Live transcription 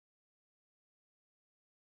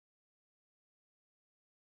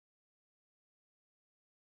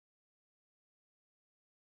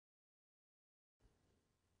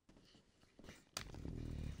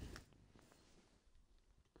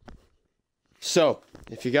So,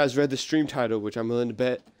 if you guys read the stream title, which I'm willing to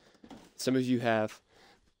bet some of you have,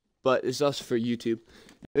 but it's also for YouTube.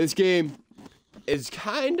 This game is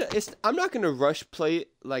I'm not going to rush play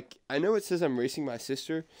it. Like, I know it says I'm racing my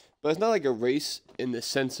sister, but it's not like a race in the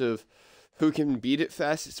sense of who can beat it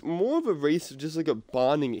fast. It's more of a race of just like a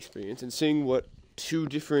bonding experience and seeing what two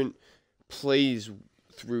different plays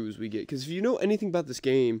throughs we get. Because if you know anything about this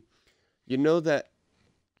game, you know that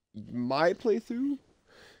my playthrough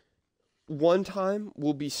one time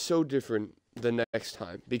will be so different the next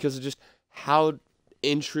time because of just how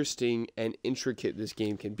interesting and intricate this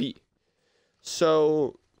game can be.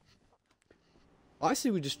 So I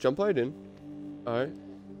say we just jump right in. Alright.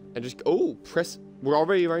 And just press. We're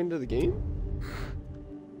already right into the game?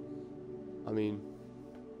 I mean,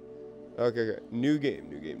 okay. New game.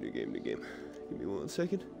 Give me 1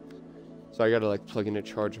 second. So I gotta like plug in a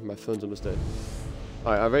charge. My phone's almost dead.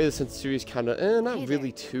 Alright, I rated the sensitivity is kinda not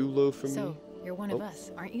really too low for me. So, you're one of us,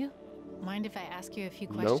 aren't you? Mind if I ask you a few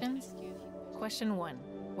questions? No. Question 1.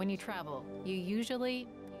 When you travel, you usually...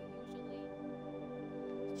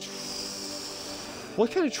 What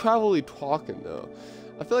kind of travel are we talking, though?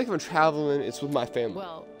 I feel like if I'm traveling, it's with my family.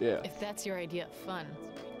 Well, yeah. If that's your idea of fun.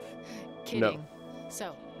 Kidding. No.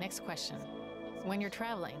 So, next question. When you're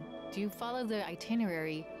traveling, do you follow the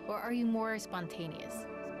itinerary, or are you more spontaneous?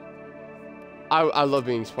 I love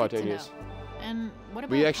being spontaneous. And what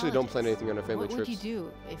about we actually politics? don't plan anything on our family trips. What would you do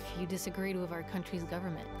if you disagreed with our country's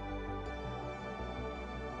government?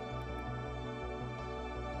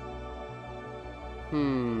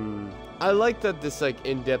 I like that this like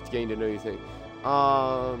in-depth getting to know you thing.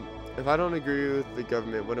 If I don't agree with the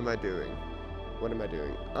government, what am I doing?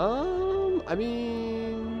 I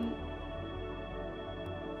mean,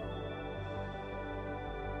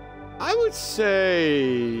 I would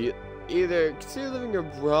say either consider living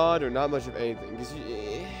abroad or not much of anything, because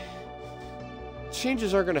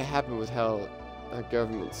changes aren't going to happen with how our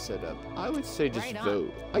government's set up. I would say just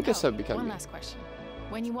vote. I guess that'd be kind of... One last question.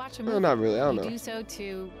 When you watch a movie, well, not really, I don't know. You do so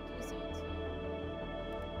to...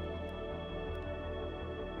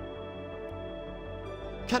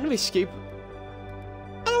 Kind of escape...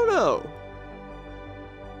 I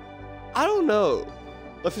don't know.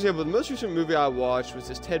 Like, for example, the most recent movie I watched was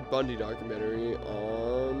this Ted Bundy documentary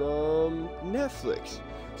on Netflix.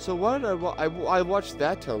 So why did I watched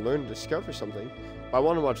that to learn to discover something. But I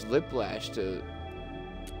want to watch Whiplash to...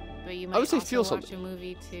 But you might also feel watch something. A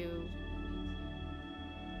movie to...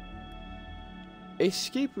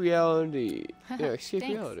 escape reality. Yeah, escape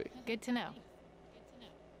Thanks. reality. Good to know.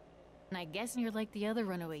 And I guess you're like the other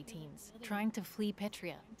runaway teens, trying to flee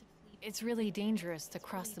Petria. It's really dangerous to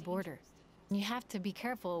cross the border. You have to be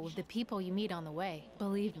careful with the people you meet on the way,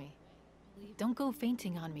 believe me. Don't go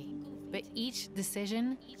fainting on me, but each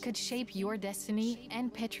decision could shape your destiny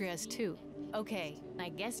and Petria's too. Okay, I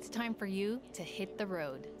guess it's time for you to hit the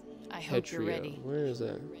road. I hope you're ready. Where is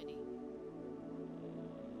that?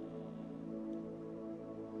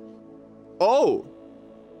 Oh!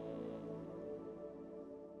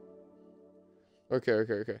 Okay.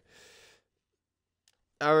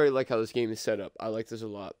 I already like how this game is set up. I like this a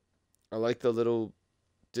lot. I like the little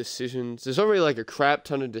decisions. There's already like a crap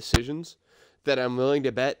ton of decisions that I'm willing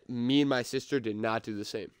to bet me and my sister did not do the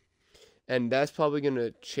same. And that's probably going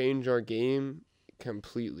to change our game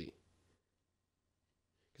completely.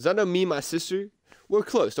 Because I know me and my sister, we're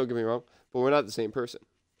close, don't get me wrong, but we're not the same person.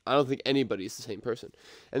 I don't think anybody's the same person.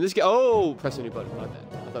 And this guy, press a new button, my bad.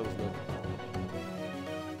 I thought it was good.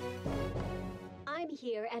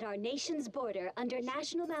 Here at our nation's border under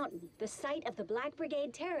National Mountain, the site of the Black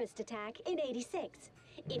Brigade terrorist attack in '86.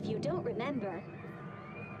 If you don't remember,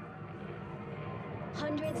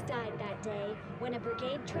 hundreds died that day when a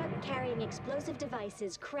brigade truck carrying explosive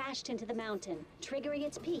devices crashed into the mountain, triggering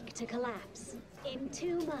its peak to collapse. In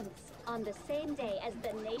 2 months, on the same day as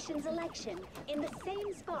the nation's election, in the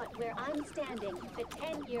same spot where I'm standing, the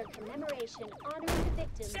 10-year commemoration honoring the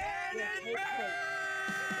victims will take place.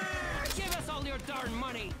 Give us all your darn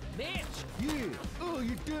money, bitch! Yeah, all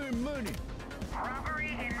your darn money. Robbery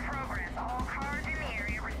in progress. All cars in the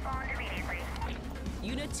area respond immediately.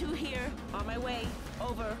 Unit 2 here. On my way.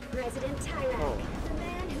 Over. President Tyrak, the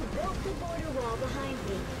man who built the border wall behind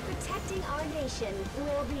me, protecting our nation,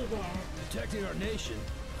 will be there. Protecting our nation?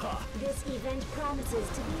 Ha! This event promises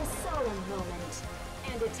to be a solemn moment,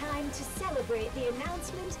 and a time to celebrate the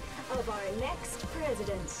announcement of our next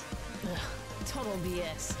president. Ugh, total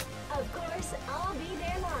BS. Of course, I'll be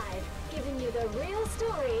there live, giving you the real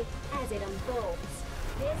story as it unfolds.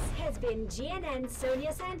 This has been GNN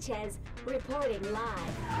Sonia Sanchez reporting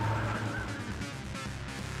live.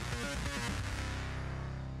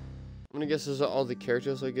 I'm gonna guess those are all the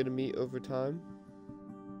characters I get to meet over time.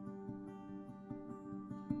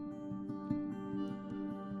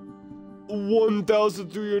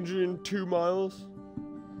 $1,302 miles.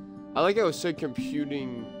 I like how it said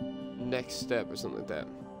computing next step or something like that.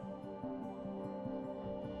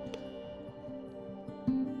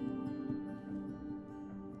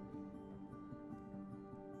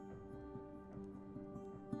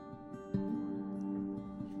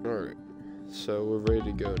 Alright, so we're ready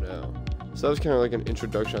to go now. So that was kind of like an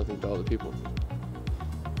introduction, I think, to all the people.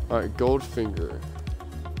 Alright, Goldfinger.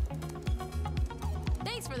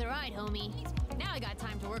 Thanks for the ride, homie. Now I got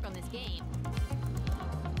time to work on this game.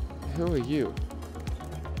 Who are you?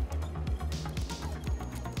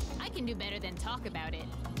 I can do better than talk about it.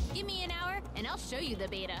 Give me an hour, and I'll show you the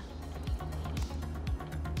beta.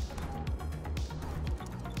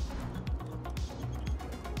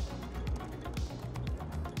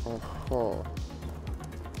 Oh.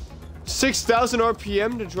 6,000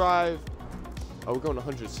 RPM to drive. Oh, we're going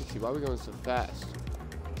 160. Why are we going so fast?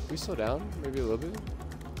 Can we slow down? Maybe a little bit?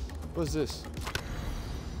 What's this?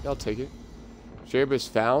 Yeah, I'll take it. Jarebus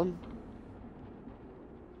found?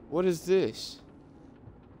 What is this?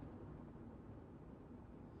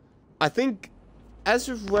 I think, as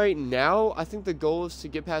of right now, I think the goal is to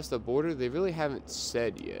get past the border. They really haven't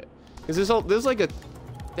said yet. Because there's like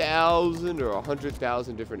 1,000 or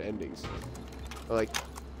 100,000 different endings. Or like,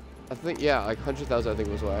 I think, yeah, like 100,000 I think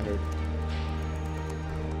was what I heard.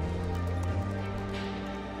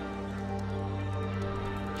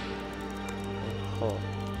 Oh.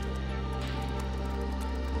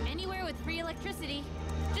 Anywhere with free electricity.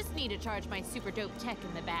 Just need to charge my super dope tech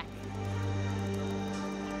in the back.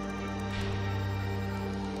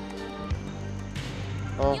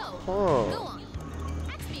 Yo, go on.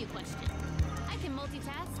 Ask me a question. I can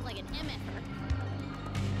multitask like an MFer.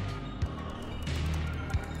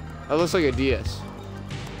 That looks like a DS.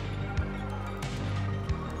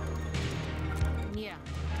 Yeah.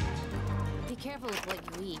 Be careful with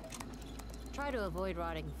what you eat. Try to avoid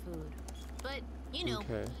rotting food. But, you know,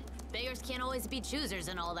 Okay. beggars can't always be choosers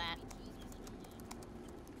and all that.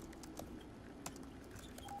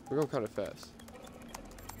 We're going kind of fast.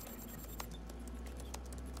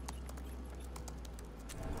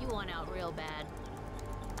 You want out real bad.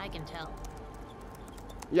 I can tell.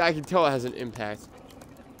 Yeah, I can tell it has an impact.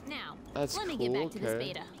 Now, That's let me cool, get back to this okay.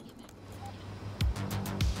 beta.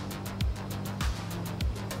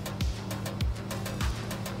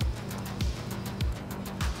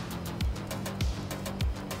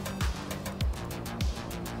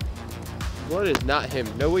 What is not him?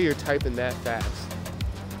 No way you're typing that fast.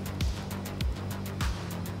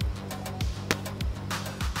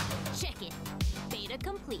 Check it. Beta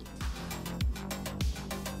complete.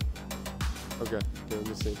 Okay, let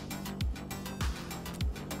me see.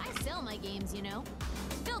 I sell my games, you know.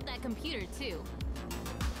 Built that computer too.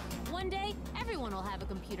 One day, everyone will have a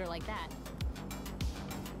computer like that.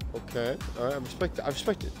 Okay, alright, I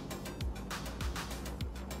respect it.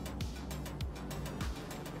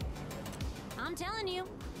 I'm telling you,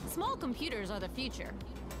 small computers are the future.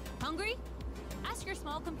 Hungry? Ask your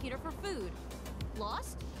small computer for food.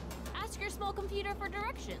 Lost? Ask your small computer for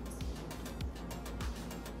directions.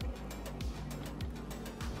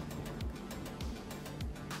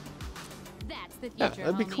 That's the Yeah, future,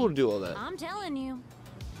 that'd be homie. cool to do all that. I'm telling you.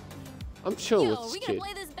 I'm chill Yo, with are this we gonna kid.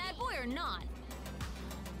 play this bad boy or not?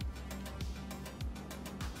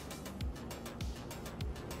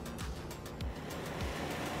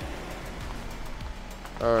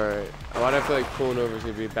 Alright. Why do I feel like pulling over is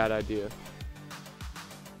gonna be a bad idea?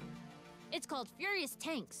 It's called Furious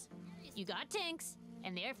Tanks. You got tanks,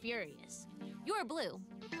 and they're furious. You're blue.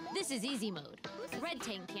 This is easy mode. Red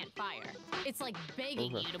tank can't fire. It's like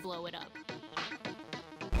begging Okay. you to blow it up.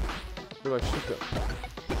 Where do I shoot them?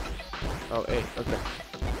 Oh, A, okay.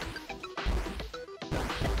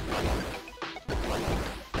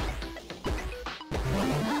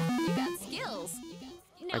 You got skills.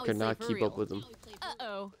 Now I it's could not like for keep real. up with them.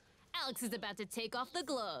 Uh-oh. Alex is about to take off the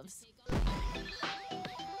gloves.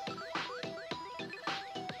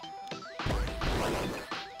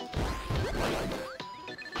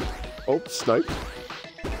 Oh, snipe.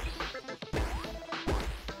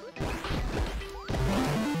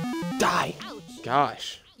 Die! Ouch.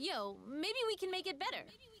 Gosh. Yo, maybe we can make it better.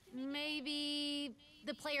 Maybe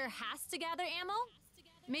the player has to gather ammo?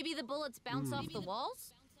 Maybe the bullets bounce off the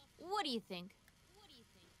walls? What do you think?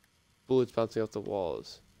 Bullets bouncing off the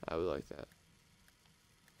walls. I would like that.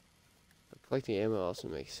 But collecting ammo also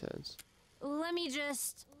makes sense. Let me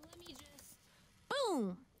just...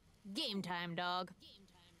 Boom! Game time, dog.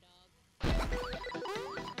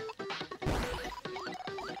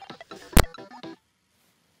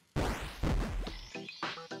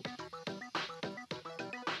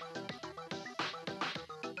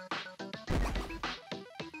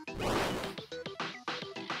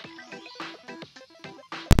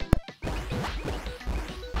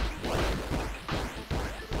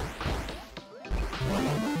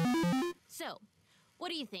 What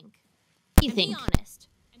do you think? Be honest.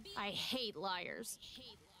 I hate liars.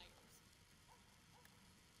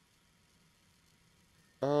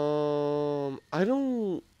 I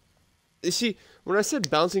don't. You see, when I said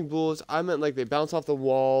bouncing bullets, I meant like they bounce off the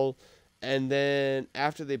wall, and then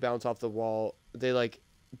after they bounce off the wall, they like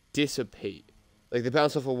dissipate. Like they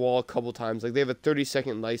bounce off a wall a couple times. Like they have a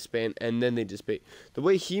 30-second lifespan, and then they dissipate. The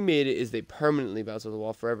way he made it is they permanently bounce off the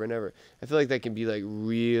wall forever and ever. I feel like that can be like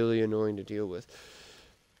really annoying to deal with.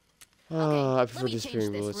 Oh, I prefer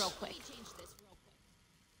disappearing bullets. Real quick.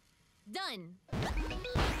 Done.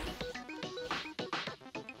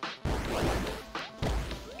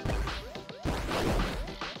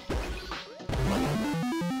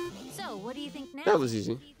 So, what do you think now? That was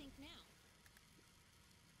easy.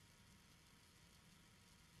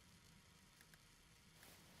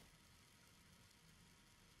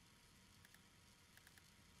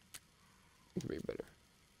 It can be better.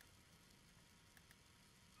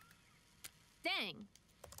 Dang.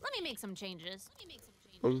 Let me make some changes.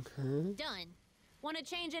 Okay. Done. Want to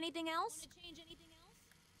change anything else?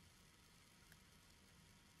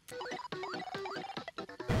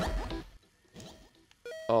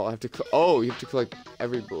 Oh, I have to. Oh, you have to collect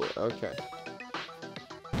every bullet. Okay.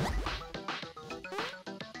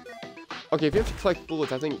 Okay, if you have to collect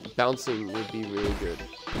bullets, I think bouncing would be really good.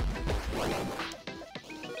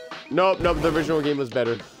 Nope, the original game was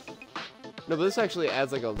better. No, but this actually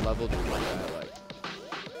adds like a level to it that I like.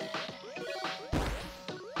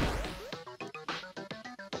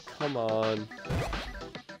 Come on.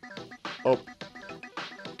 Oh.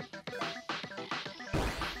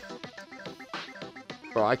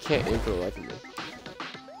 Bro, I can't aim for the life of me.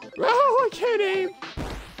 Oh, I can't aim!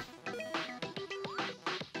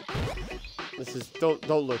 This is, don't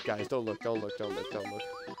look, guys. Don't look.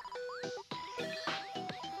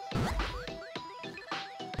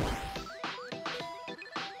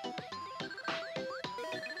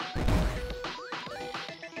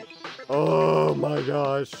 Oh my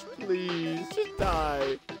gosh, please, just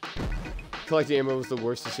die. Collecting ammo was the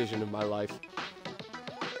worst decision of my life.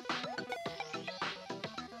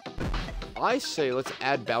 I say let's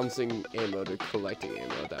add bouncing ammo to collecting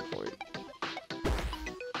ammo at that point.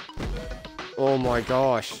 Oh my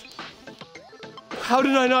gosh. How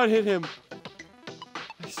did I not hit him?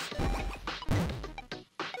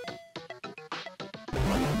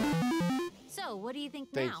 So, what do you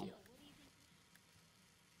think Thank now? you.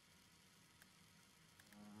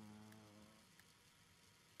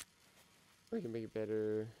 We can make it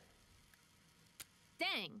better.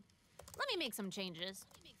 Dang. Let me make some changes.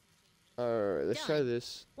 Alright, let's try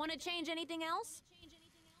this. Want to change anything else?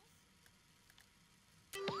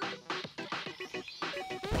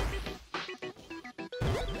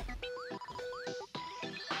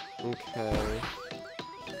 Okay.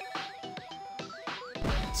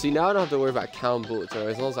 See, now I don't have to worry about counting bullets,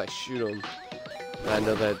 alright? As long as I shoot them, I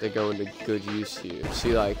know that they go into good use here.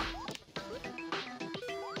 See, like...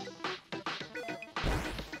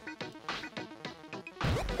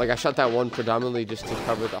 Like, I shot that one predominantly just to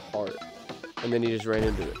cover the heart. And then he just ran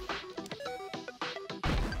into it.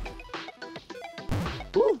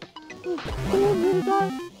 Ooh. Ooh, I'm gonna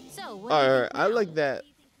die. So, what Alright, I like that.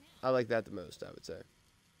 I like that the most, I would say.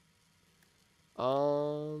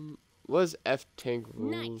 What is F-Tank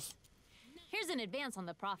rules? Nice. Here's an advance on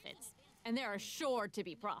the profits. And there are sure to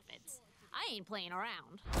be profits. I ain't playing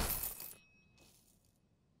around.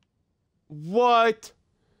 What?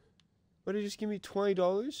 What, did you just give me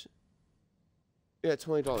 $20? Yeah,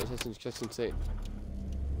 $20. That's just insane.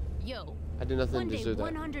 Yo, I did nothing one to day deserve that.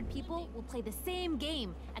 100 people will play the same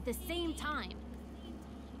game at the same time.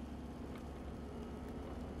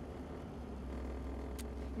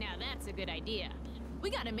 Now that's a good idea.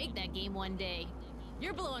 We gotta make that game one day.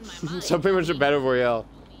 You're blowing my mind. So pretty much a Battle Royale.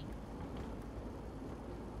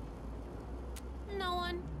 No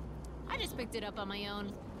one. I just picked it up on my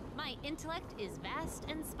own. My intellect is vast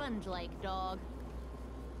and sponge-like, dog.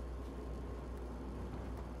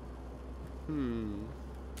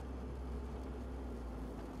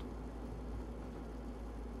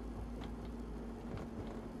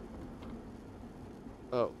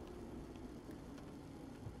 Oh.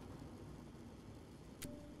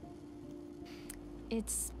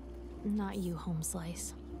 It's not you, Home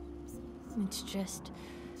Slice. It's just...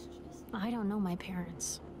 I don't know my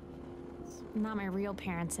parents. Not my real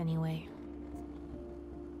parents, anyway.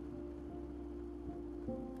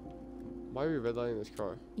 Why are you redlining this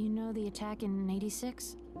car? You know the attack in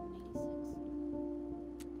 '86?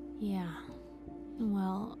 Yeah.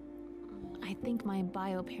 Well, I think my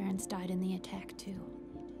bio parents died in the attack, too.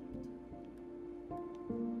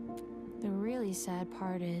 The really sad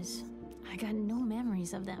part is, I got no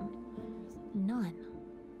memories of them. None.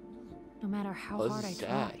 No matter how Oh, this hard I is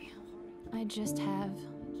sad. try. I just have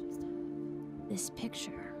this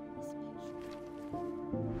picture.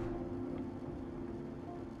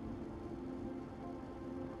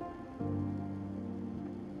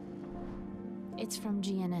 It's from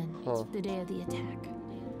GNN, Huh. the day of the attack.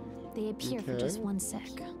 They appear for just Okay. 1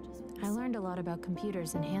 sec. I learned a lot about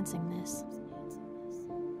computers enhancing this.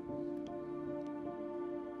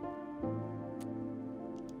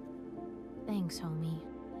 Thanks, homie.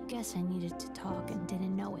 Guess I needed to talk and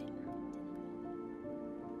didn't know it.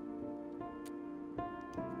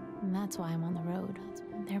 And that's why I'm on the road.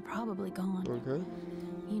 They're probably gone. Okay.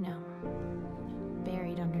 You know,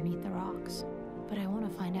 buried underneath the rocks. But I want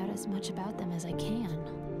to find out as much about them as I can.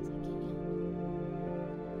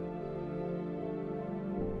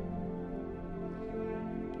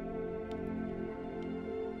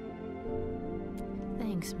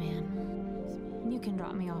 Thanks, man. You can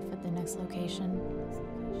drop me off at the next location.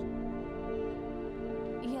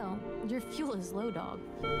 Yo, your fuel is low, dog.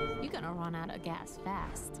 You're gonna run out of gas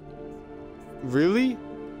fast. Really?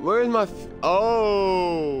 Where is my?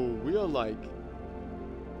 Oh, we are like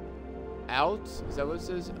out. Is that what it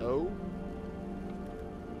says? Oh.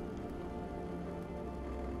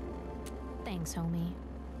 Thanks, homie.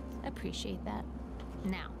 Appreciate that.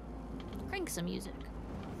 Now, crank some music.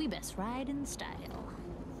 We best ride in style.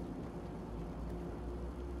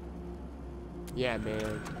 Yeah,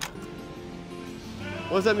 man.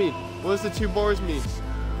 What does that mean? What does the 2 bars mean?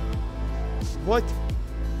 What?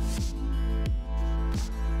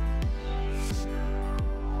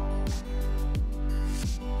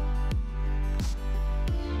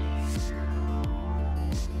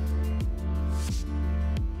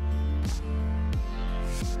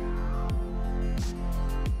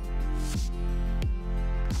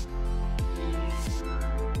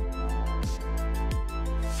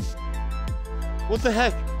 What the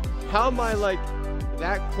heck? How am I like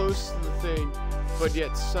that close to the thing, but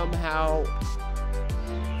yet somehow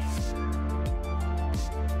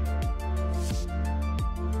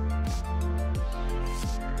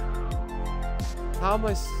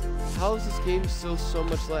how is this game still so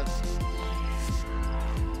much left?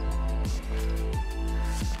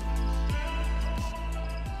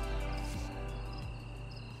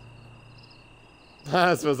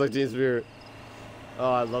 That smells like Teen Spirit.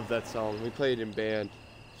 Oh, I love that song. We play it in band.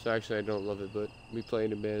 So actually, I don't love it, but we play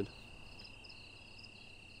it in band.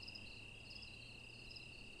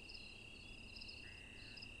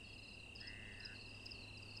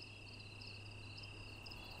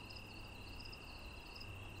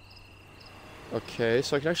 Okay,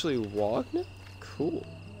 so I can actually walk now? Cool.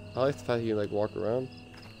 I like the fact that you can like walk around.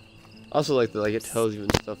 I also like that like it tells you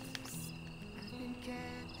and stuff.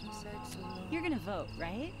 You're gonna vote,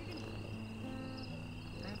 right?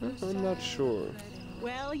 I'm not sure.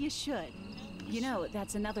 Well, you should. You know,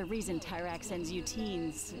 that's another reason Tyrak sends you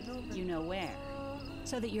teens, you know where.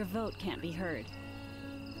 So that your vote can't be heard.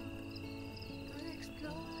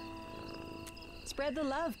 Spread the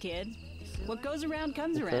love, kid. What goes around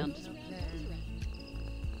comes Okay. around.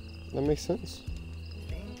 That makes sense.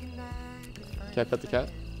 Can I pet the cat?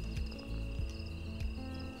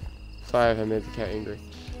 Sorry if I made the cat angry.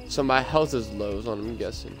 So my health is low is what I'm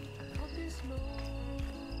guessing.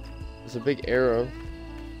 There's a big arrow.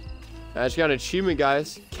 I just got an achievement,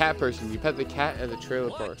 guys. Cat person. You pet the cat at the trailer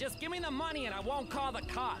Look, park. just give me the money and I won't call the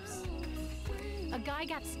cops. A guy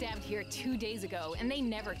got stabbed here 2 days ago, and they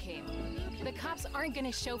never came. The cops aren't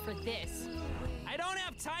gonna show for this. I don't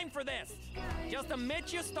have time for this. Just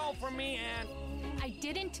admit you stole from me and... I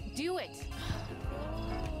didn't do it.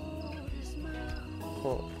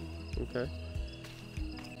 Oh, okay.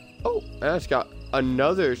 Oh, I just got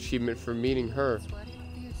another achievement for meeting her.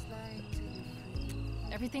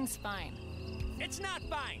 Everything's fine. It's not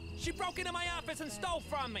fine. She broke into my office and stole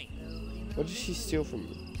from me. What did she steal from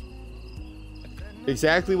me?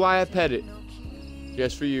 Exactly why I pet it.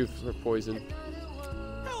 Just for you, for poison.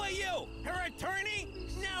 Who are you? Her attorney?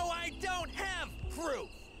 No, I don't have proof.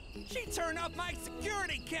 She turned off my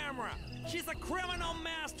security camera. She's a criminal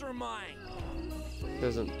mastermind.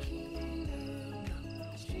 Doesn't.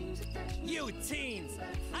 You teens,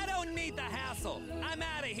 I don't need the hassle. I'm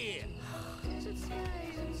out of here.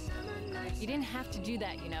 You didn't have to do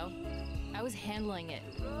that, you know. I was handling it.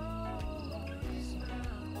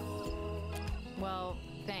 Well,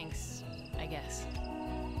 thanks, I guess.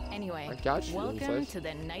 Anyway, I got you, welcome Lisa. to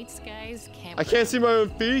the Night Skies campground. I can't see my own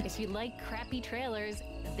feet. If you like crappy trailers,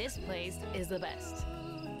 this place is the best.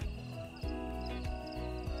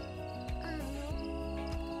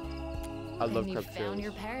 I love and you crap found trailers.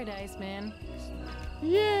 your paradise, man.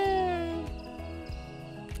 Yeah.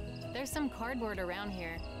 There's some cardboard around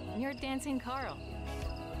here. And you're Dancing Carl.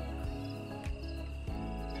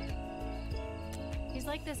 He's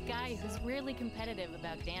like this guy who's weirdly competitive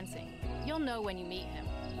about dancing. You'll know when you meet him.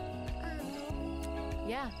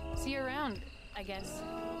 Yeah, see you around, I guess.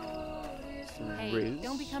 Hey, Riz?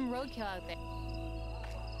 don't become roadkill out there.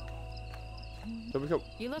 Don't become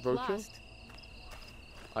You look roadkill? lost.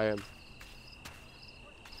 I am.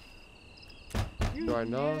 Do I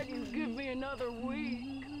not? Give me another week.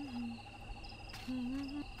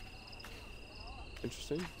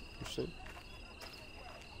 Interesting. Interesting.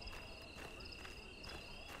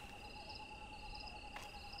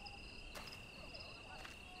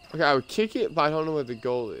 Okay, I would kick it, but I don't know what the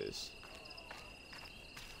goal is.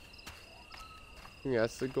 I think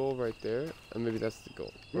that's the goal right there. And maybe that's the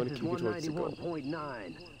goal. I want This to is kick it towards the goal.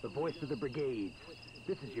 191.9, the voice of the brigades.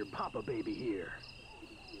 This is your Papa Baby here.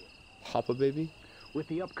 Papa baby? With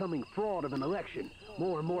the upcoming fraud of an election,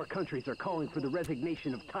 more and more countries are calling for the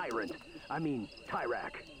resignation of Tyrant. I mean,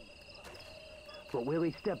 Tyrak. But will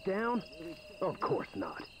he step down? Of course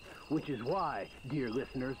not. Which is why, dear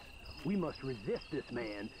listeners, we must resist this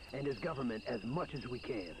man and his government as much as we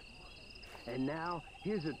can. And now,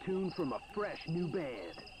 here's a tune from a fresh new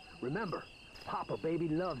band. Remember, Papa Baby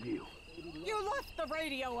loves you. You left the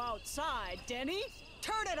radio outside, Denny.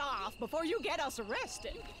 Turn it off before you get us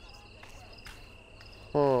arrested.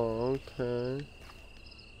 Oh, okay.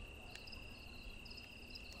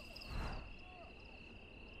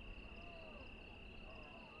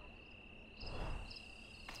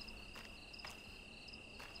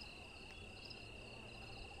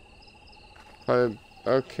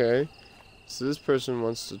 Okay. So this person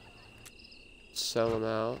wants to sell him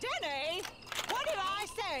out. Denny, what did I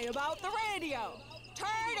say about the radio? Turn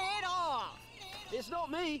it off. It's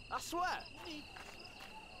not me, I swear.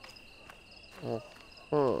 Oh,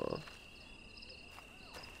 huh.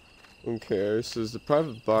 Okay, this is the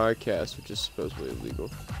private broadcast, which is supposedly illegal.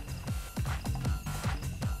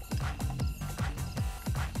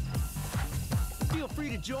 Feel free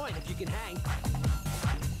to join if you can hang.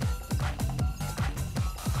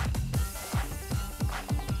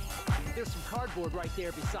 There's some cardboard right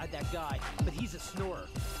there beside that guy, but he's a snorer.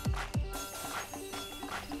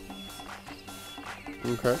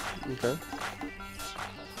 Okay, okay.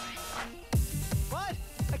 What?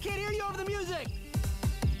 I can't hear you over the music!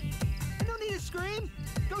 I don't need to scream!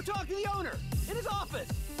 Go talk to the owner, in his office!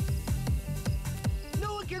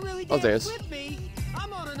 No one can really I'll dance dance. with me!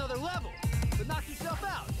 I'm on another level! So knock yourself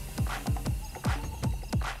out!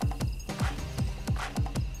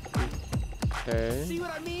 Okay. See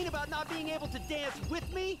what I mean about not being able to dance with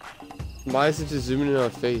me? Why is it just zooming in on a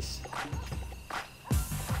face?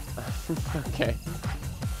 Okay.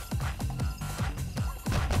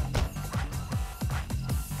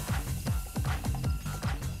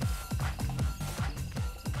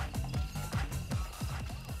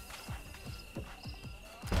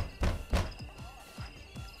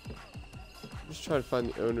 Just trying to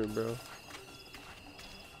find the owner, bro.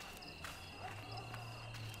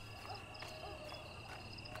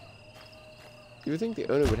 You would think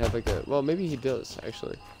the owner would have like a... Well, maybe he does,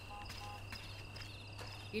 actually.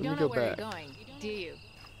 You Let me don't go know where back. you're going, do you?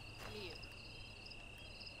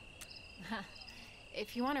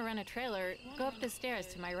 If you want to rent a trailer, go up the stairs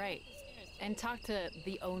to my right and talk to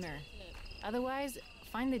the owner. Otherwise,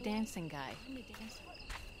 find the dancing guy.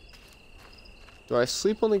 Do I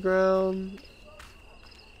sleep on the ground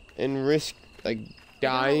and risk, like,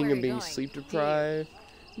 dying where and you're being going, sleep do you? deprived?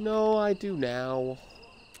 No, I do now.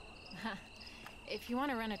 If you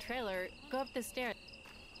want to rent a trailer, go up the stairs.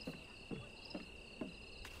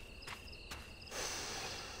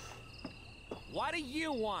 What do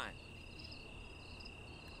you want?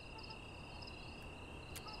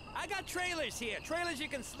 I got trailers here. Trailers you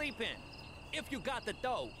can sleep in. If you got the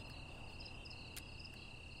dough.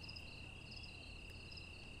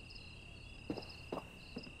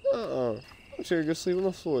 I'm sure you go sleep on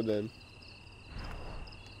the floor then.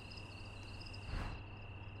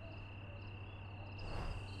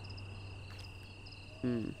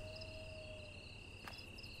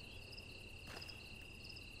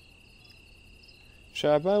 Should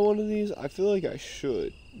I buy one of these? I feel like I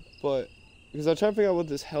should, but because I'm trying to figure out what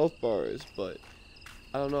this health bar is, but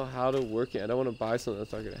I don't know how to work it. I don't want to buy something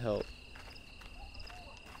that's not gonna help.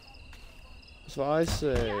 So I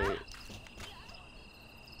say,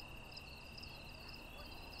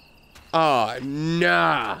 ah,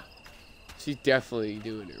 nah. She's definitely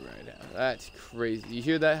doing it right now. That's crazy. You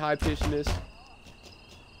hear that high pitchedness?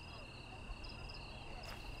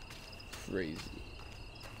 Crazy.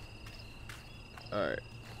 Alright.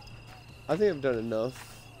 I think I've done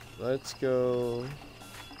enough. Let's go.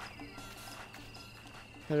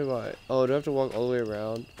 How do I? Oh, do I have to walk all the way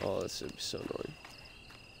around? Oh, this would be so annoying.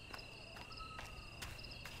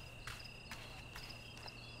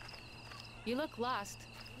 You look lost.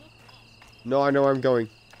 No, I know where I'm going.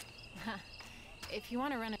 If you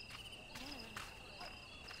want to run a...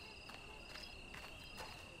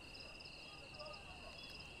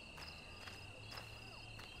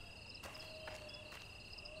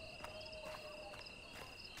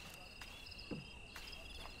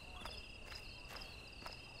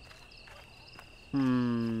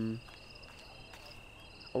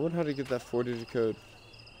 I wonder how to get that 4-digit code.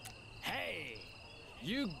 Hey,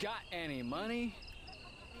 you got any money?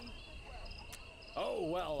 Oh,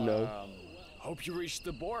 well, No. Hope you reached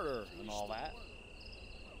the border and all that.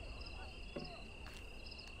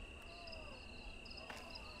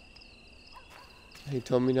 He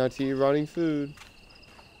told me not to eat rotting food.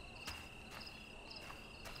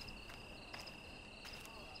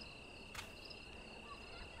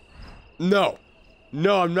 No.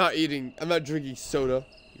 No, I'm not eating. I'm not drinking soda,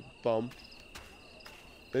 you bum.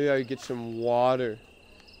 Maybe I could get some water.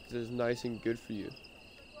 This is nice and good for you.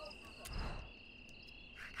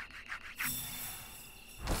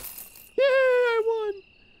 Yay, I won!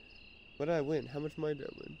 What did I win? How much money did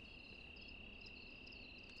I win?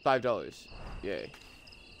 $5. Yay.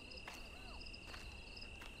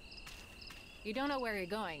 You don't know where you're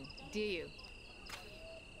going, do you?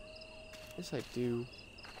 Yes, I do.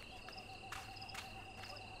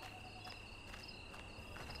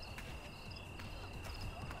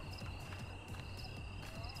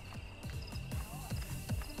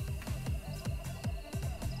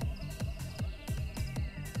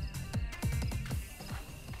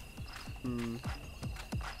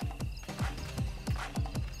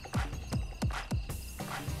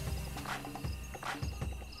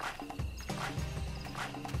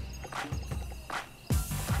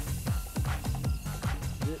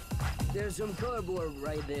 There's some cardboard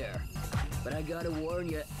right there. But I gotta warn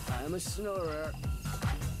you, I'm a snorer.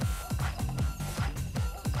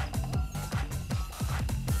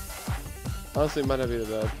 Honestly, it might not be that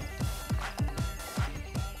bad.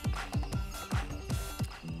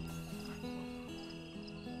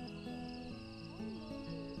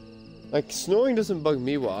 Like, snoring doesn't bug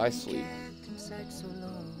me while I sleep.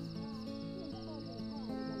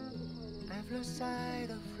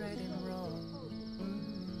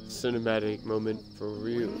 Cinematic moment for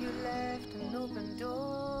real.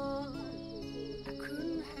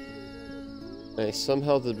 Hey, some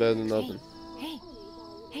health is better than nothing.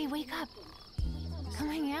 Hey, wake up! Come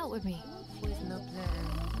hang out with me.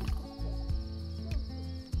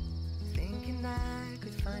 Thinking I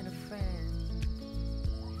could find a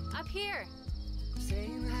friend. Up here!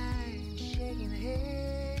 Saying hi, shaking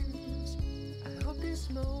hands. I hope there's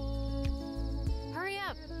no. Hurry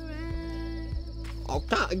up! Oh,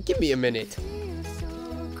 God, give me a minute.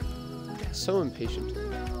 So impatient.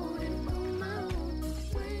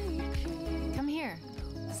 Come here.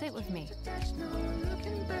 Sit with me.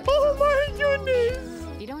 Oh my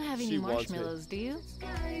goodness! You don't have any She wants me. marshmallows, do you?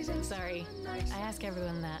 Sorry. I ask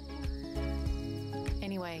everyone that.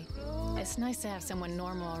 Anyway, it's nice to have someone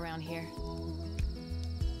normal around here.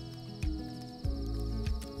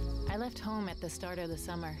 I left home at the start of the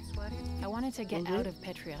summer. I wanted to get out of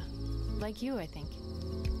Petria. Like you, I think.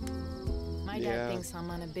 My dad thinks I'm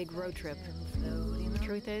on a big road trip.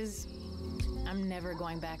 Truth is, I'm never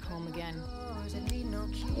going back home again.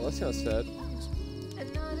 Well, that sounds sad.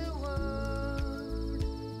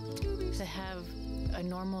 To have a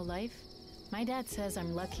normal life? My dad says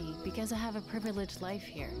I'm lucky because I have a privileged life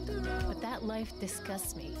here. But that life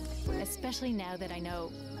disgusts me, especially now that I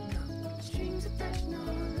know.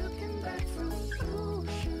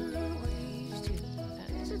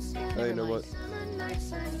 You know what?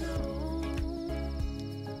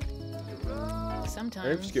 Sometimes.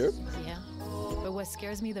 Are you scared? Yeah. But what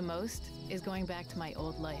scares me the most is going back to my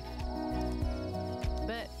old life.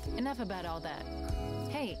 But enough about all that.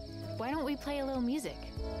 Hey, why don't we play a little music?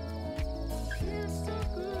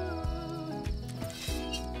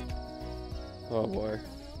 Oh boy.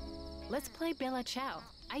 Let's play Bella Ciao.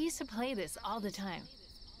 I used to play this all the time.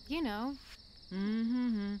 You know.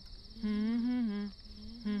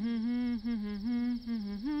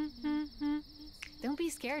 Don't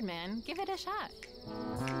be scared, man. Give it a shot.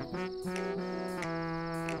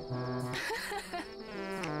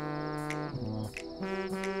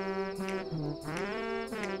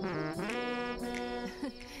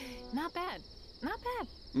 Not bad. Not bad.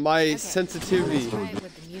 My Okay, sensitivity. let's try it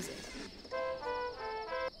with the music.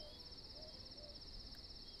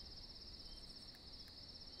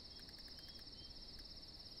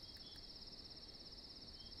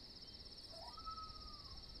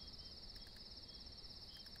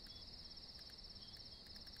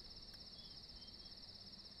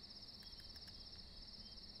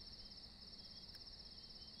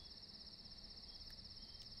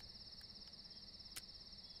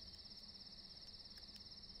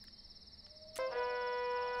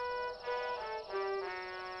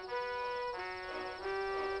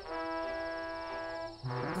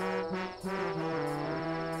 I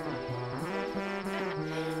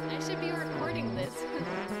should be recording this.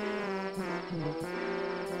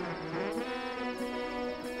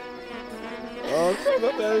 Oh, sorry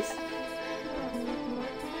about this.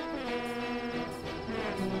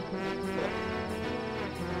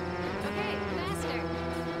 Okay, faster.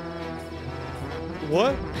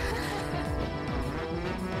 What?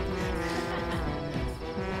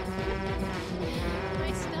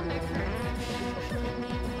 My stomach hurts.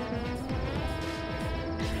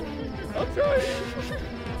 I'm trying.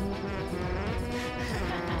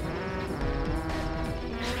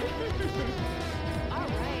 All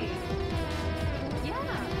right. Yeah,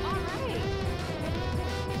 all right.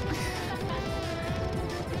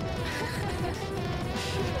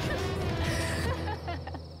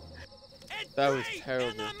 That was In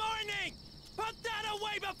terrible. the morning! Put that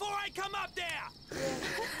away before I come up there!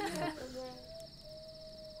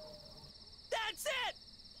 That's it!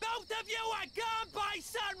 Both of you are gone by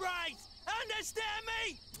sunrise! Understand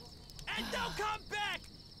me? And don't come back!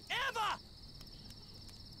 Ever!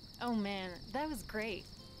 Oh man, that was great.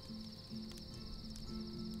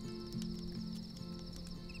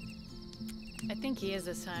 I think he is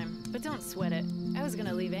this time, but don't sweat it. I was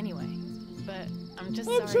gonna leave anyway, but I'm just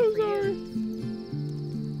sorry so for sorry. you.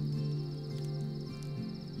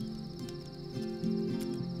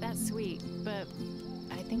 That's sweet, but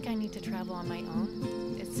I think I need to travel on my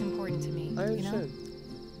own. It's important to me, I you know? understand.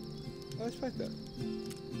 I respect that.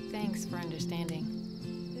 Thanks for understanding.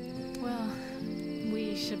 Well,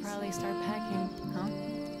 we should probably start packing, huh?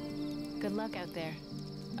 Good luck out there.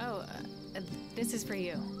 Oh, this is for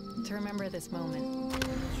you, to remember this moment.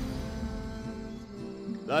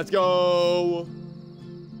 Let's go.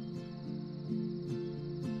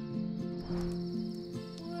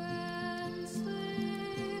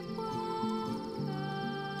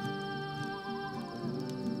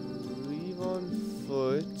 Leave on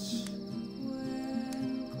foot.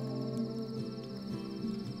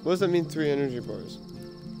 What does that mean, 3 energy bars?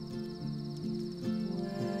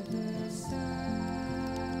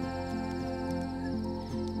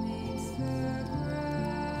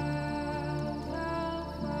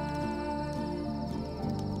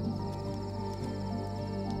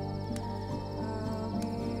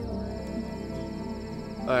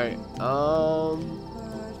 Alright,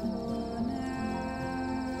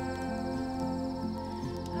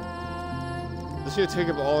 this is gonna take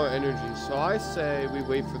up all our energy, so I say we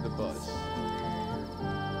wait for the bus.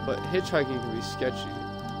 But hitchhiking can be sketchy.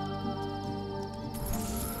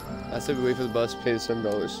 I said we wait for the bus, pay the $7.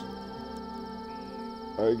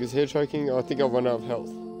 Alright, because hitchhiking, I think I'll run out of health.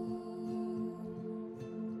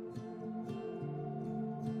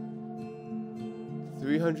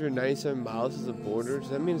 $397 miles is the border. Does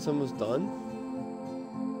that mean it's almost done?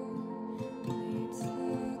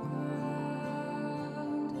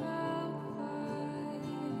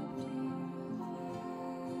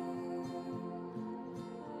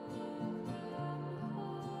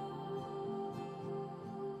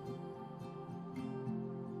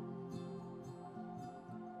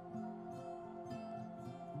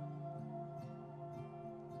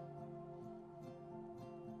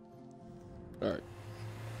 All right.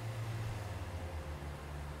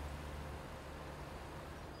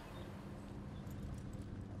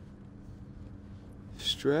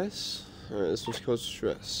 Stress? Alright, this one's called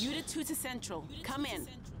stress. Unit 2 to Central. Come in.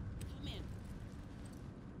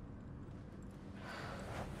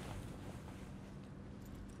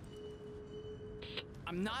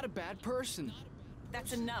 I'm not a bad person.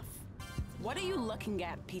 That's enough. What are you looking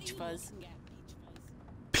at, Peach Fuzz?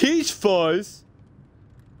 Peach Fuzz?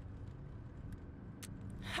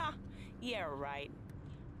 Ha! Yeah, right.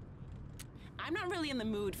 I'm not really in the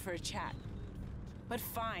mood for a chat. But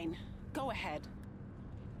fine. Go ahead.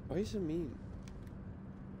 Why are you so mean?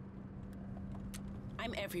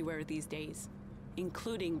 I'm everywhere these days,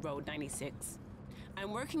 including Road 96.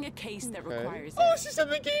 I'm working a case that requires Oh, it. she said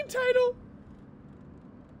the game title!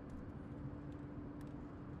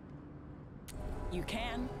 You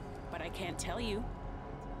can, but I can't tell you.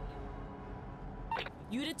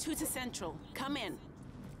 Unit 2 to Central. Come in.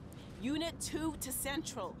 Unit 2 to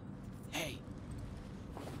Central. Hey.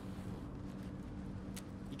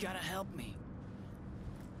 You gotta help me.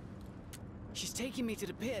 She's taking me to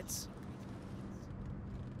the pits.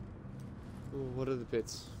 Ooh, what are the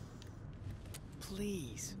pits?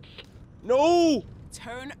 Please. No!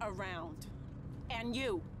 Turn around. And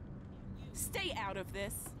you. Stay out of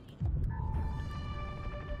this.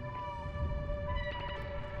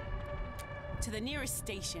 To the nearest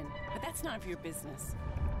station, but that's none of your business.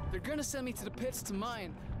 They're gonna send me to the pits to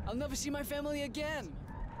mine. I'll never see my family again.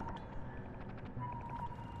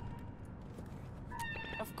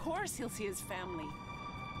 course he'll see his family.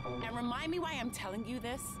 And remind me why I'm telling you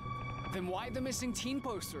this? Then why the missing teen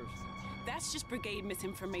posters? That's just brigade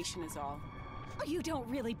misinformation is all. Oh, you don't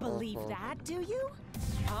really believe that, do you?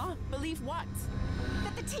 Huh? Believe what?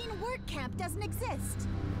 That the teen work camp doesn't exist.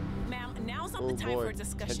 Ma'am, now's not the time for a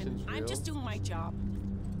discussion. I'm just doing my job.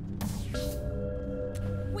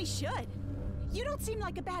 We should. You don't seem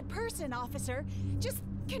like a bad person, officer. Just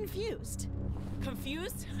confused.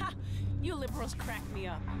 Confused? Ha! You liberals crack me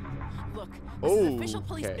up. Look, this is official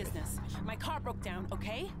police business. My car broke down,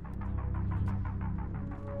 okay?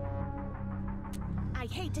 I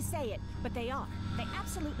hate to say it, but they are. They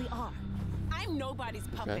absolutely are. I'm nobody's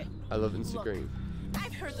puppet. Okay. I love Instagram. Look,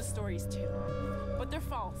 I've heard the stories too, but they're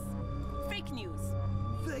false. Fake news.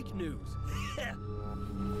 Fake news.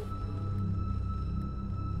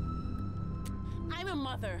 I'm a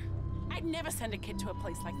mother. I'd never send a kid to a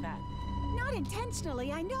place like that. Not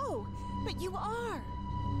intentionally, I know. But you are.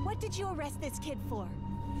 What did you arrest this kid for?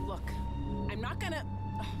 Look, I'm not gonna...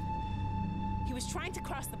 He was trying to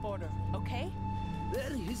cross the border, okay?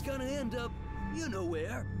 Then he's gonna end up, you know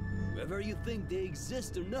where. Whether you think they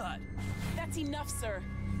exist or not. That's enough, sir.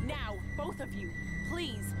 Now, both of you,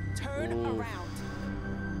 please turn around.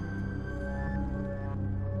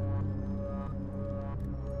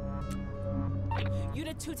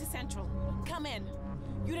 Unit 2 to Central. Come in.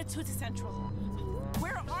 Unit 2 to Central.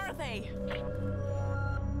 Where are they?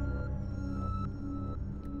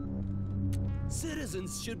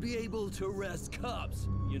 Citizens should be able to arrest cops.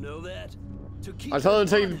 You know that? To keep I told him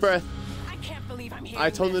to take a breath. I can't believe I'm hearing I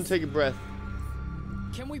told him this. to take a breath.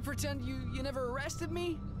 Can we pretend you never arrested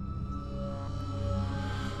me?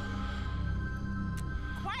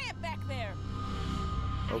 Quiet back there.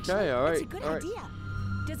 Okay, all right. It's a good idea.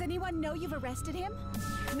 Does anyone know you've arrested him?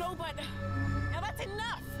 No, but now that's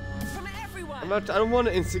enough from everyone. I don't want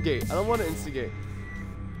to instigate. I don't want to instigate.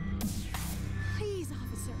 Please,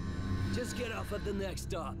 officer. Just get off at the next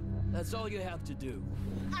stop. That's all you have to do.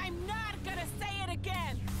 I'm not gonna say it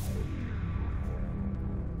again.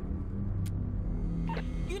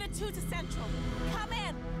 Unit 2 to Central. Come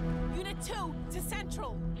in. Unit 2 to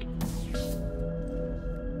Central.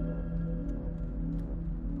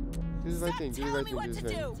 Do the right thing. Do the right thing. What Do to the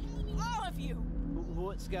right do? thing. All of you.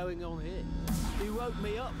 What's going on here? You woke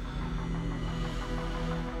me up.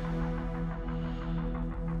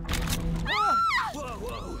 Whoa,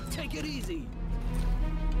 whoa! Take it easy.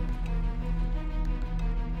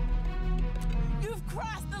 You've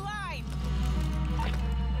crossed the line.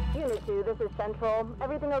 Unit 2, this is Central.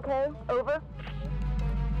 Everything okay? Over?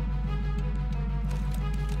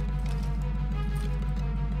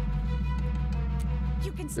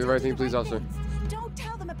 You can Do still the right do thing, the please, right officer. things. Don't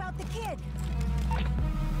tell them about the kid.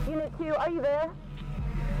 Unit 2, are you there?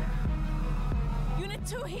 Unit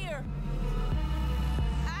 2 here.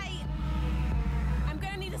 I'm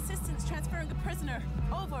gonna need assistance transferring a prisoner.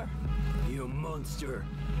 Over. You monster.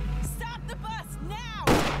 Stop the bus now!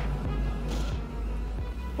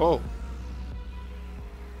 Oh.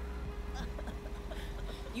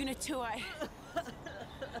 Unit 2, I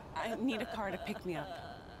need a car to pick me up.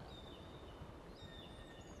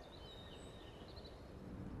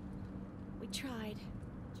 We tried.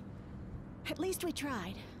 At least we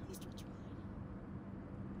tried.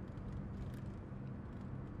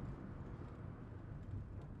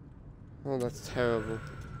 Oh, that's terrible.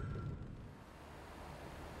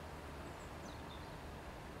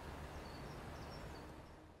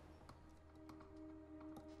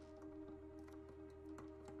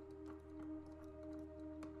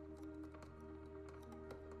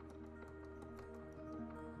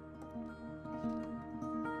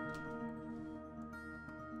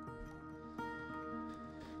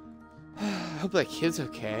 I hope that kid's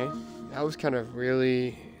okay. That was kind of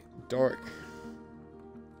really dark.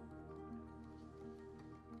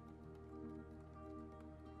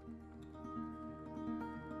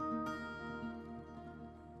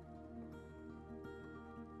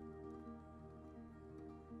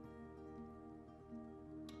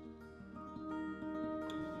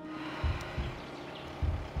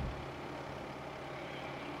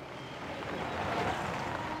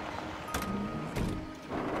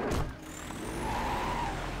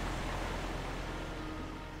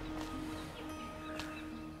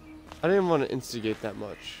 I didn't want to instigate that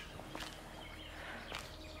much.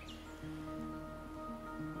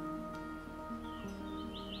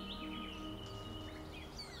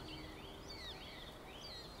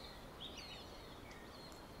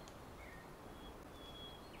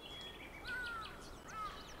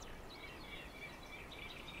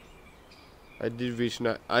 I did reach.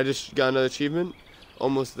 I just got another achievement.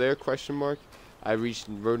 Almost there? Question mark. I reached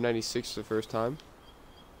Road 96 the first time.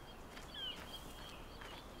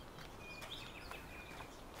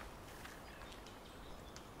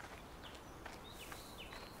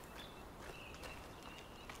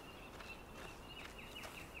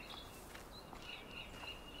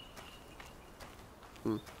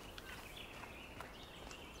 Hmm.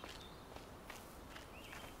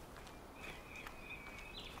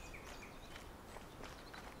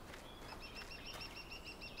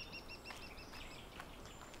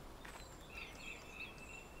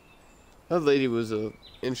 That lady was a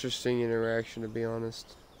interesting interaction, to be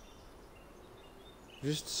honest.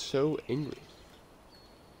 Just so angry.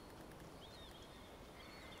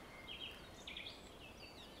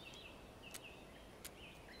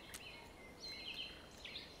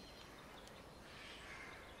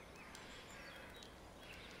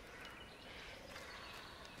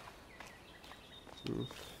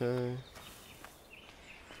 Okay.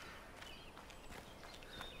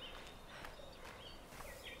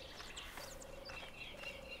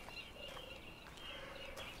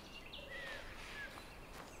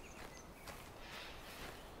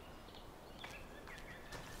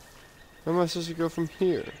 Where am I supposed to go from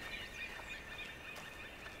here?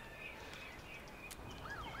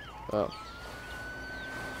 Oh.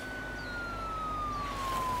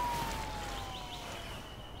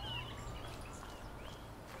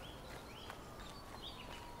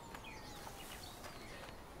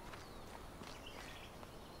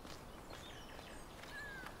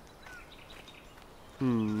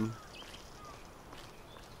 Hmm.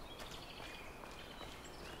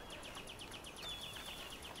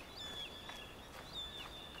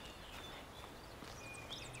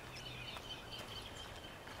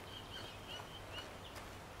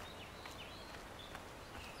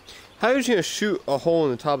 How are you just gonna shoot a hole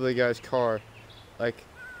in the top of the guy's car? Like,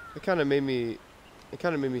 it kind of made me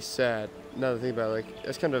sad. Now that I think about it, like,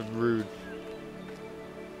 that's kind of rude.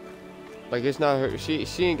 Like, it's not her.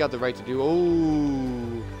 She ain't got the right to do.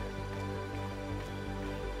 Oh.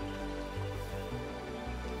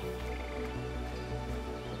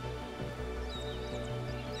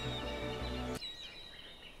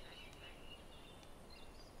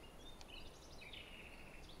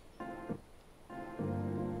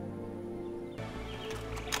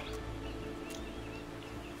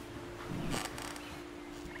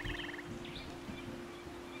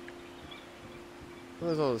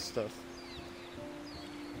 Where's all this stuff?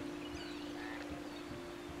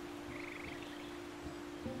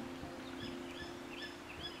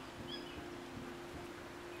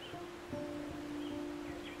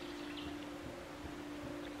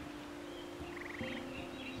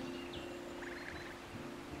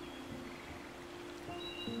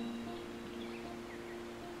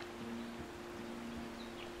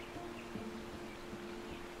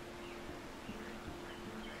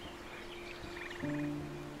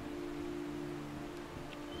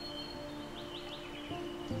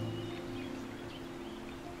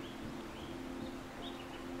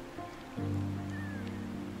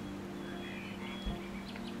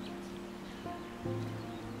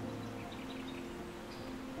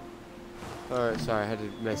 Alright, sorry, I had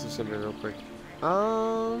to message somebody real quick.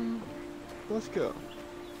 Let's go.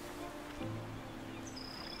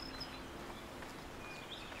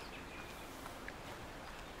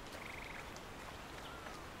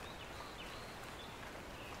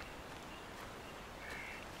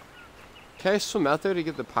 Can I swim out there to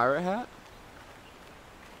get the pirate hat?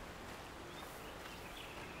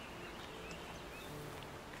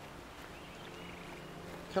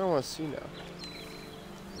 Kinda wanna see now.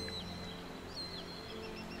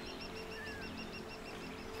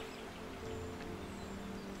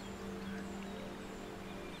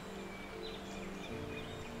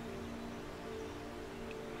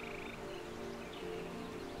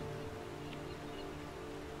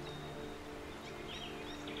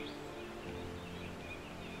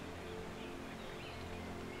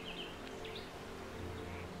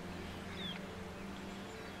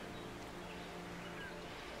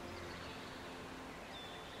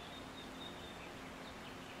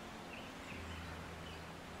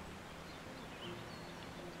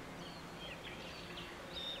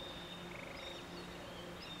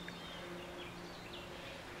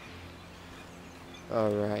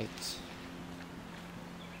 Alright.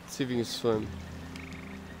 Let's see if you can swim.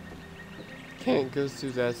 Can't go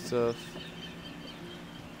through that stuff.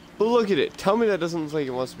 But look at it. Tell me that doesn't look like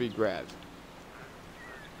it wants to be grabbed.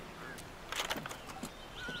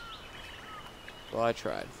 Well, I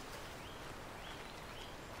tried.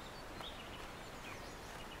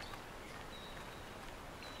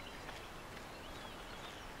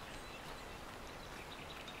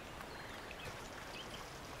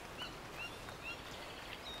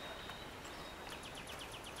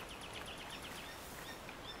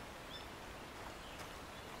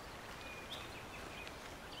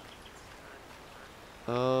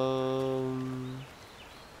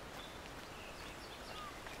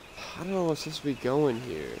 I don't know what's supposed to be going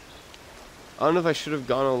here. I don't know if I should have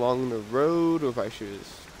gone along the road or if I should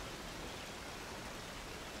have.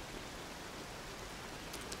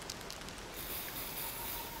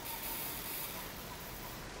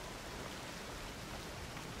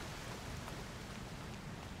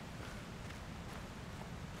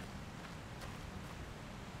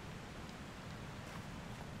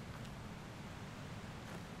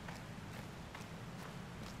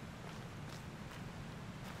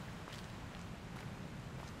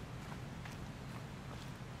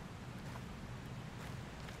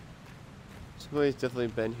 Somebody's definitely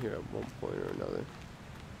been here at one point or another.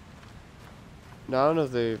 Now I don't know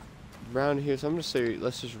if they're around here, so I'm gonna say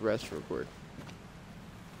let's just rest real quick.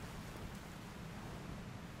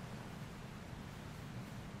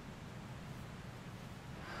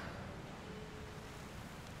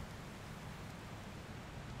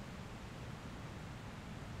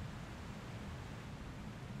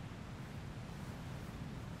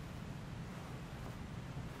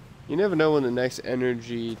 You never know when the next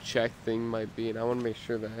energy check thing might be, and I want to make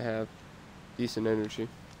sure that I have decent energy.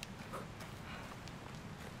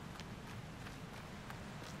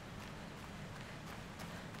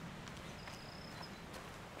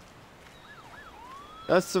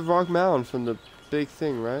 That's the Rock Mountain from the big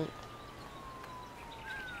thing, right?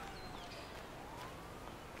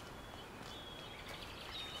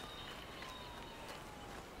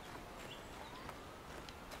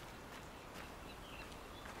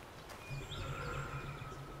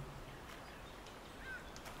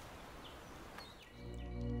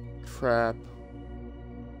 Crap.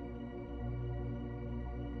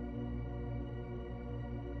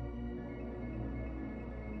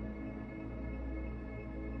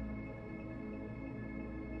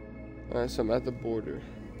 Alright, so I'm at the border.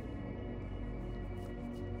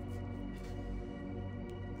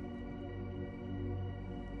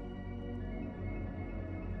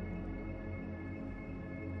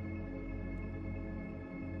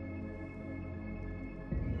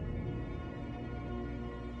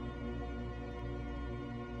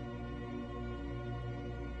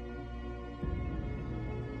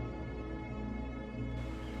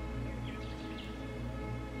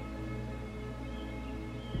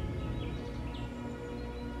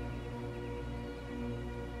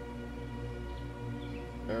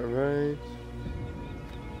 Alright.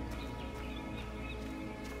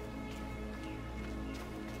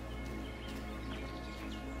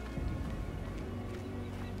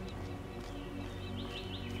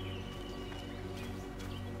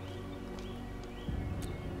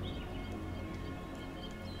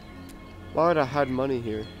 Why would I hide money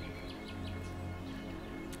here?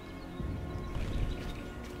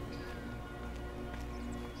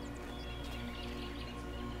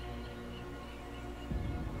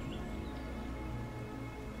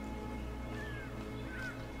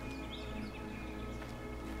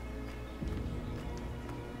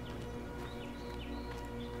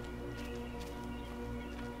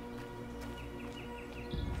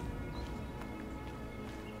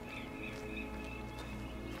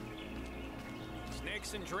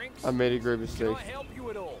 Snacks and drinks? I made a great mistake. Can I help you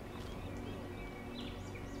at all?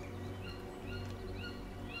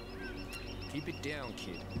 Keep it down,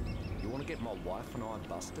 kid. You want to get my wife and I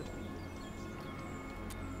busted?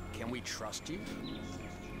 Can we trust you?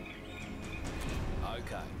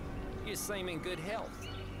 Okay. You seem in good health.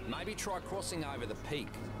 Maybe try crossing over the peak.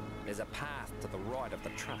 There's a path to the right of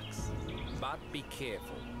the trucks. But be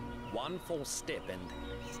careful. One false step and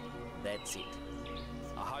that's it.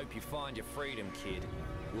 I hope you find your freedom, kid.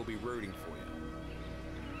 We'll be rooting for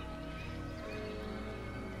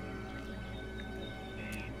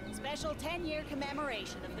you. Special 10-year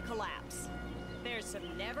commemoration of the collapse. There's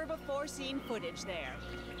some never-before-seen footage there.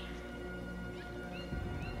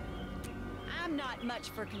 I'm not much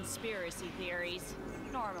for conspiracy theories,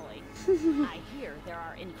 normally. I hear there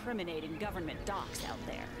are incriminating government docs out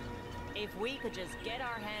there. If we could just get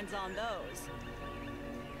our hands on those.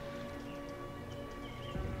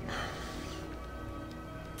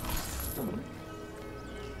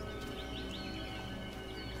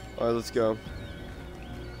 Alright, let's go.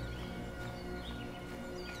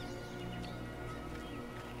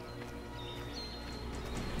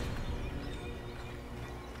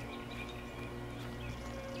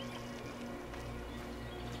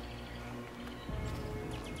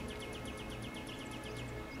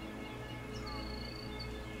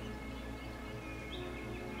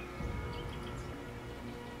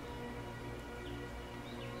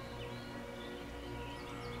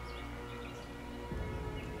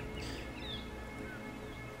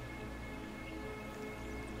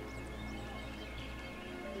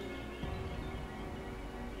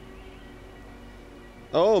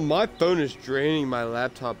 Oh, my phone is draining my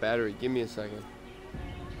laptop battery. Give me a second.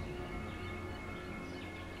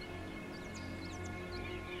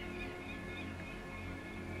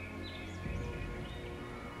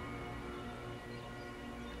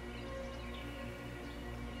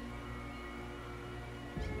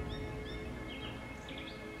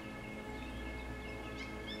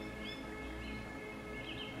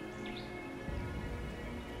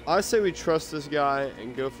 I say we trust this guy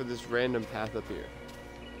and go for this random path up here.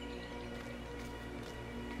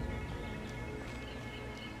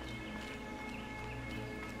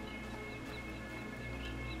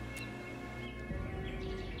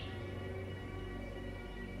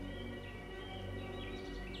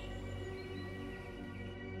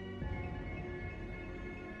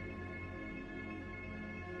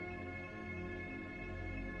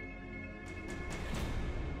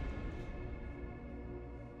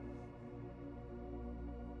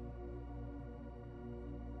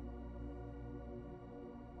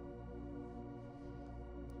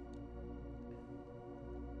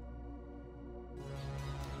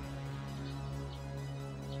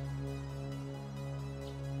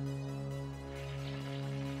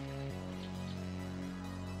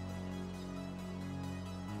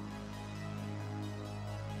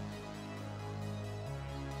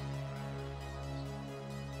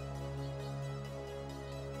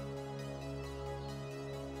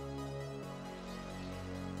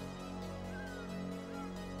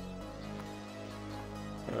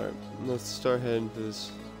 Alright, let's start heading for this.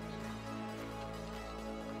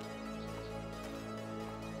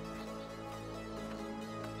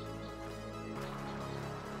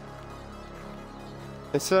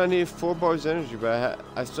 It said I need 4 bars of energy, but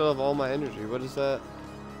I still have all my energy. What is that?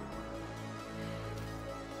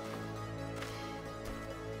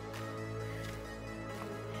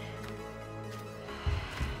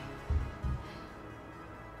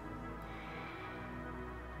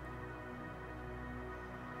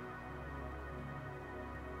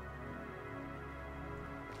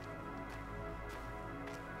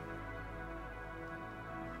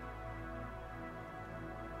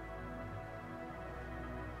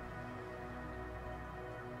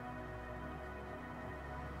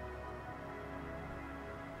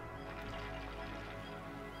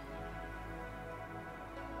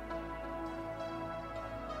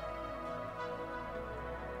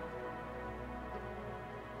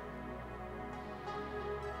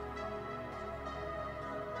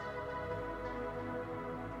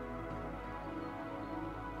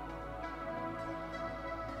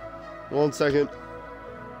 One second.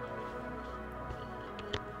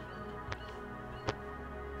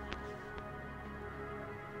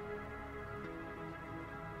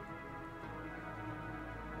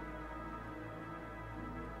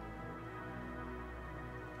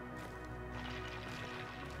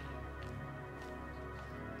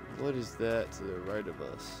 What is that to the right of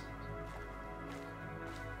us?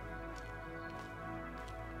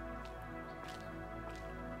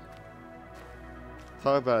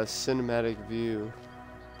 Talk about a cinematic view.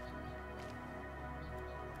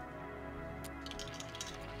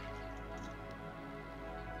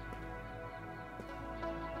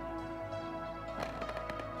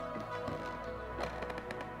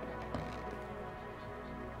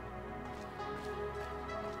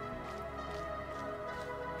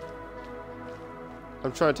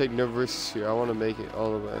 I'm trying to take no risks here. I want to make it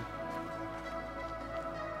all the way.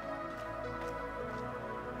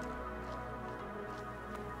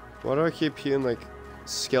 Why do I keep hearing like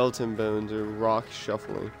skeleton bones or rock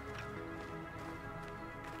shuffling?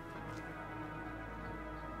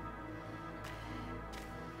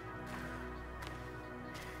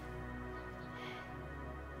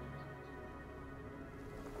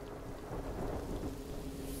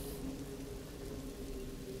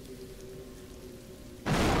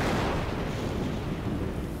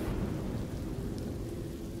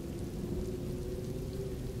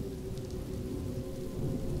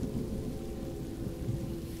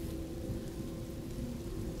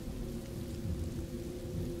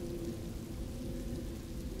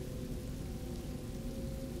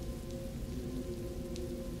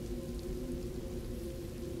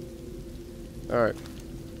 All right.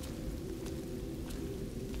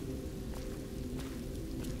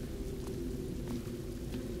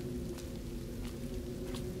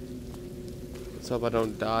 Let's hope I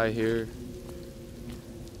don't die here.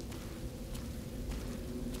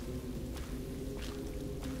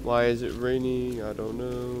 Why is it raining? I don't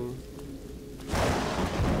know.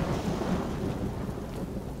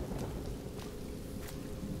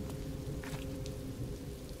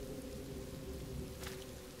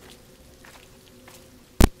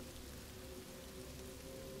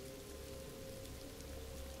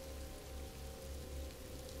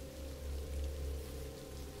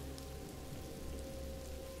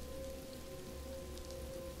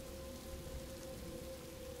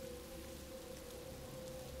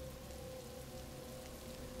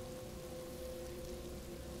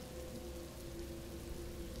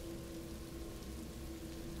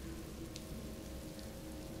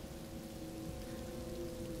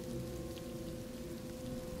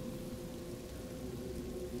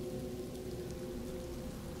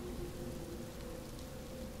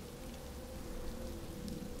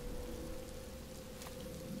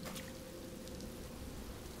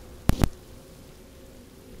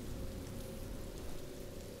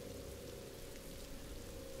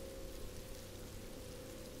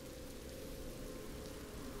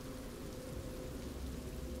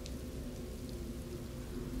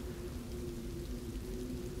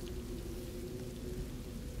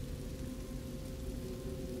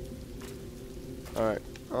 Alright,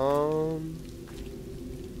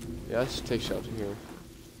 yeah, let's just take shelter here.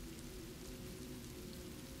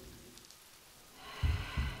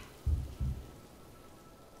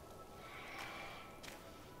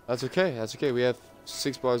 That's okay, that's okay. We have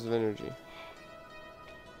 6 bars of energy.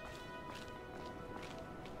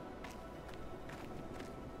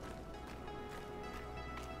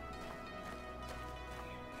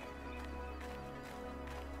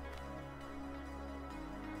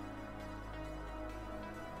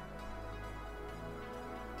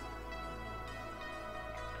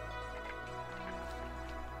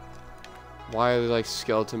 Why are they like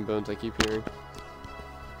skeleton bones I keep hearing?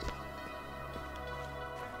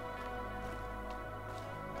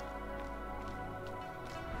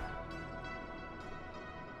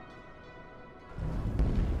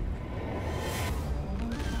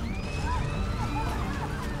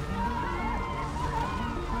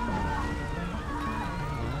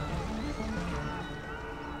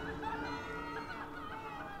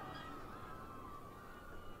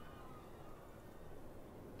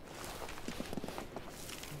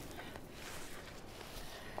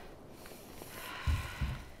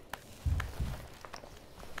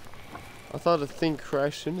 I thought a thing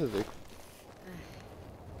crashed into the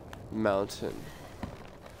mountain.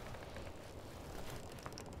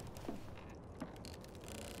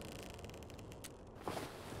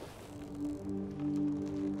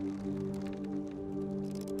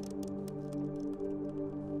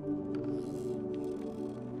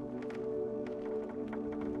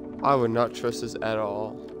 I would not trust this at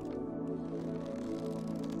all.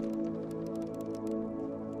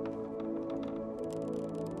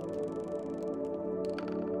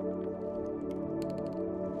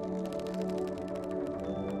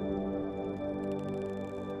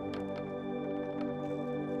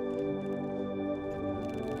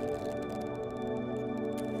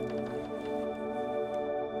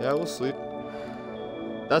 Yeah, we'll sleep.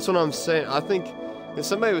 That's what I'm saying. I think if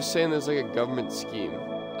somebody was saying there's like a government scheme,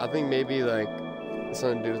 I think maybe like it's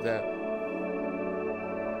something to do with that.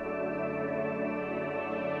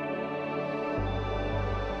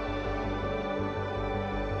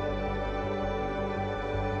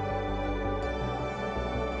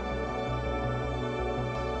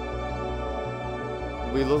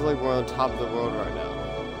 We look like we're on top of the world right now.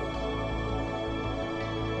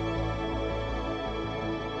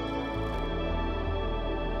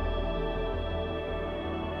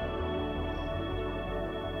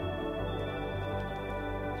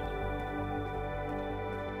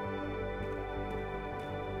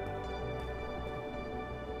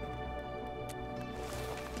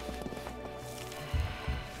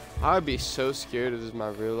 I'd be so scared if this is my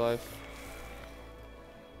real life.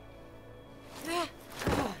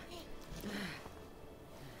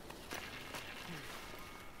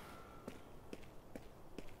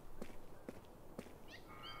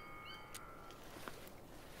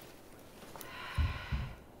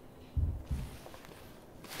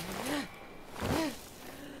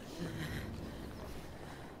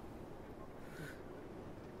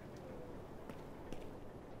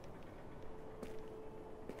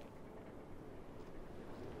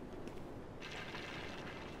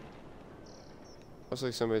 Looks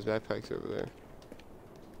like somebody's backpack's over there.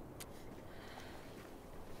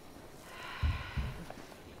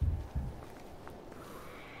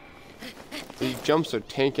 These jumps are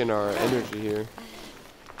tanking our energy here.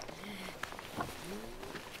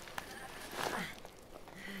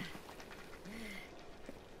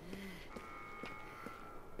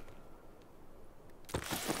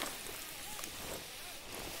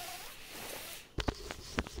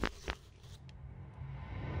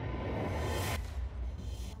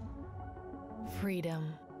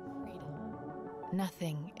 Freedom.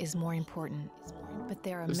 Nothing is more important, but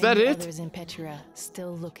there are Is many that it? others in Petria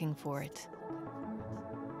still looking for it.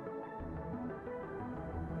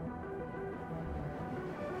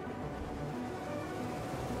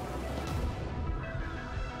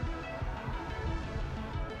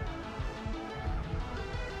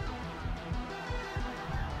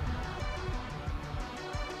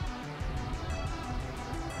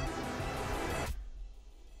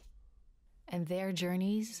 And their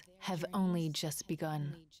journeys have only just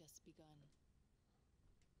begun.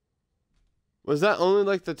 Was that only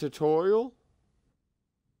like the tutorial?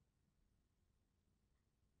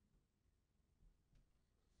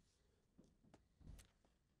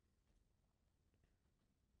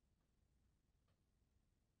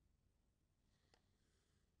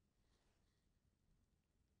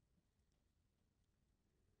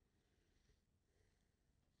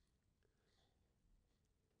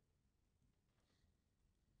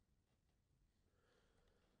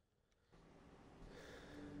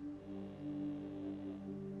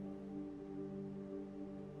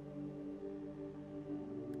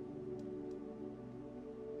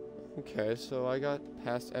 Okay, so I got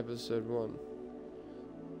past episode 1.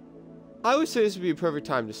 I would say this would be a perfect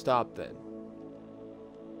time to stop then.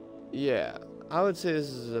 Yeah, I would say this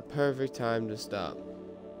is a perfect time to stop.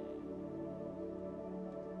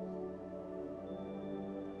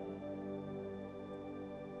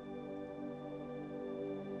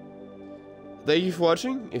 Thank you for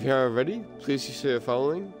watching. If you haven't already, please consider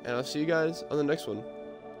following, and I'll see you guys on the next one.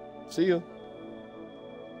 See you.